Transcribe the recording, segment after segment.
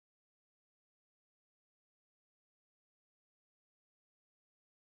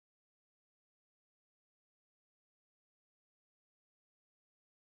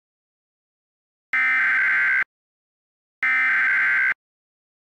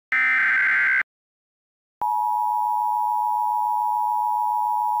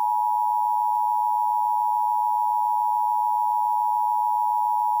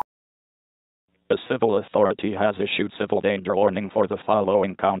A civil authority has issued civil danger warning for the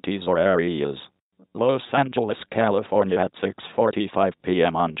following counties or areas. Los Angeles, California at 6:45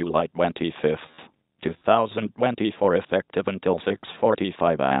 p.m. on July 25, 2024, effective until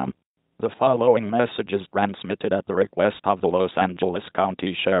 6:45 a.m. The following message is transmitted at the request of the Los Angeles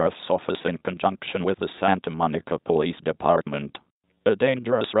County Sheriff's Office in conjunction with the Santa Monica Police Department. A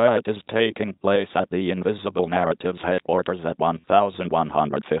dangerous riot is taking place at the Invisible Narratives headquarters at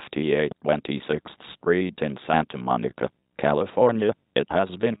 1158 26th Street in Santa Monica, California. It has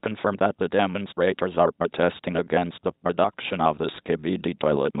been confirmed that the demonstrators are protesting against the production of the Skibidi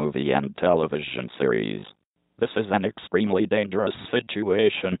Toilet Movie and television series. This is an extremely dangerous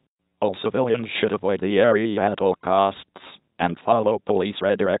situation. All civilians should avoid the area at all costs and follow police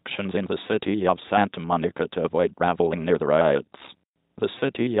redirections in the city of Santa Monica to avoid traveling near the riots. The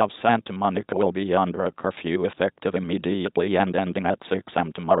city of Santa Monica will be under a curfew effective immediately and ending at 6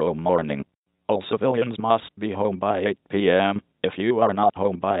 a.m. tomorrow morning. All civilians must be home by 8 p.m. If you are not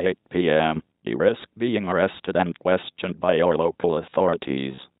home by 8 p.m., you risk being arrested and questioned by your local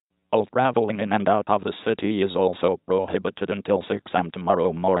authorities. All traveling in and out of the city is also prohibited until 6 a.m.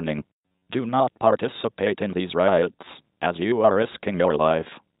 tomorrow morning. Do not participate in these riots, as you are risking your life,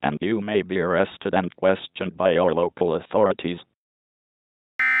 and you may be arrested and questioned by your local authorities.